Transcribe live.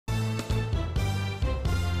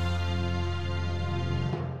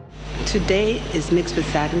Today is mixed with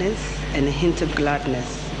sadness and a hint of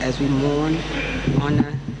gladness as we mourn,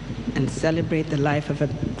 honor, and celebrate the life of a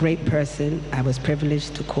great person I was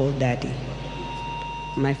privileged to call Daddy.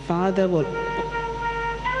 My father will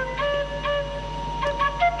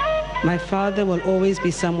always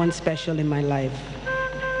be someone special in my life.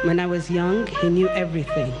 When I was young, he knew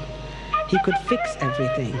everything. He could fix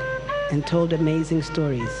everything and told amazing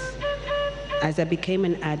stories. As I became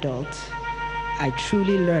an adult, I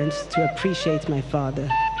truly learned to appreciate my father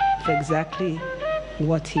for exactly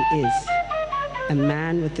what he is, a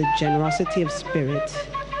man with a generosity of spirit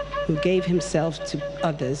who gave himself to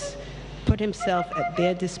others, put himself at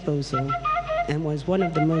their disposal, and was one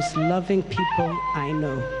of the most loving people I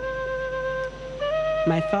know.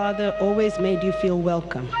 My father always made you feel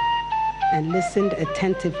welcome and listened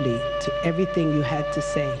attentively to everything you had to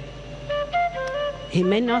say. He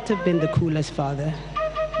may not have been the coolest father,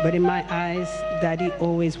 but in my eyes, Daddy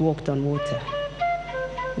always walked on water.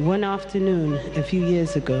 One afternoon, a few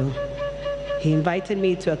years ago, he invited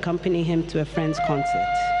me to accompany him to a friend's concert.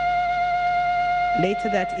 Later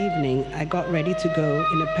that evening, I got ready to go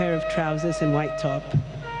in a pair of trousers and white top.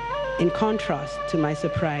 In contrast to my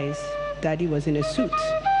surprise, Daddy was in a suit.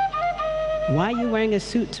 "Why are you wearing a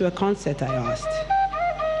suit to a concert?" I asked.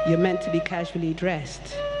 "You're meant to be casually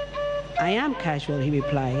dressed." "I am casual," he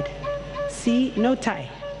replied. "See, no tie."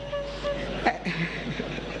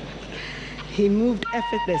 He moved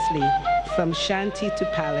effortlessly from shanty to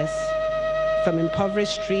palace, from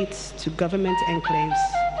impoverished streets to government enclaves,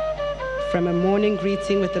 from a morning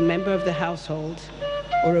greeting with a member of the household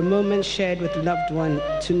or a moment shared with a loved one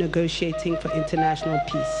to negotiating for international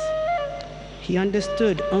peace. He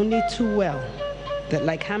understood only too well that,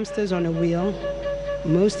 like hamsters on a wheel,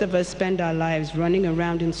 most of us spend our lives running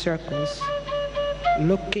around in circles,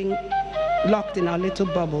 locked in our little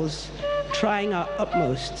bubbles, trying our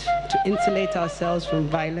utmost to insulate ourselves from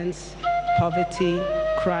violence, poverty,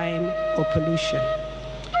 crime, or pollution.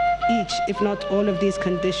 Each, if not all of these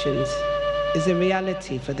conditions, is a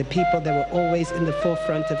reality for the people that were always in the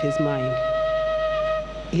forefront of his mind.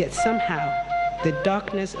 Yet somehow, the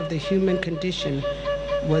darkness of the human condition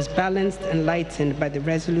was balanced and lightened by the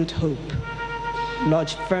resolute hope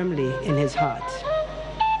lodged firmly in his heart.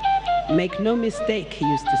 "Make no mistake," he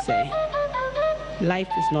used to say, "life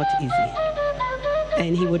is not easy."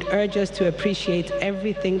 And he would urge us to appreciate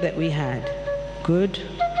everything that we had, good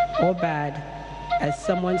or bad, as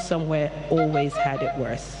someone somewhere always had it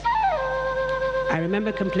worse. I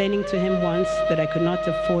remember complaining to him once that I could not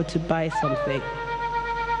afford to buy something.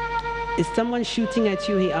 "Is someone shooting at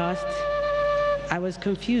you?" he asked. I was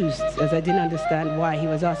confused as I didn't understand why he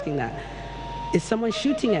was asking that. "Is someone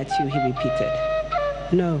shooting at you?" he repeated.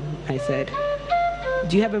 "No," I said.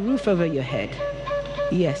 "Do you have a roof over your head?"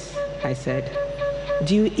 "Yes," I said.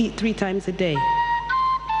 "Do you eat 3 times a day?"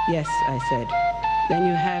 "Yes," I said. "Then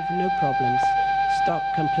you have no problems. Stop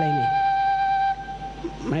complaining."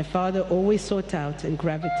 My father always sought out and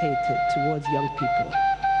gravitated towards young people,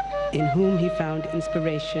 in whom he found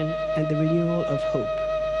inspiration and the renewal of hope.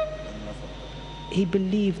 He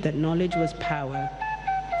believed that knowledge was power,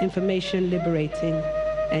 information liberating,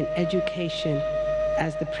 and education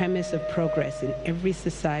as the premise of progress in every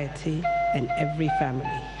society and every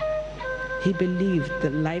family. He believed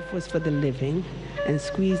that life was for the living and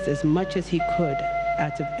squeezed as much as he could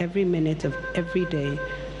out of every minute of every day,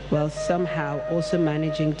 while somehow also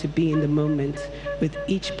managing to be in the moment with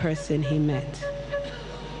each person he met.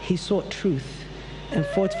 He sought truth and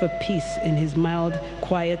fought for peace in his mild,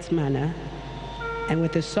 quiet manner, and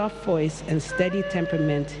with a soft voice and steady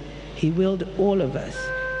temperament, he willed all of us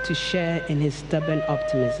to share in his stubborn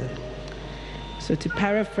optimism. So to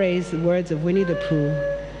paraphrase the words of Winnie the Pooh,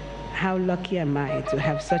 how lucky am I to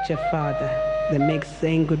have such a father that makes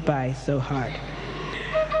saying goodbye so hard.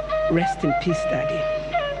 Rest in peace, Daddy.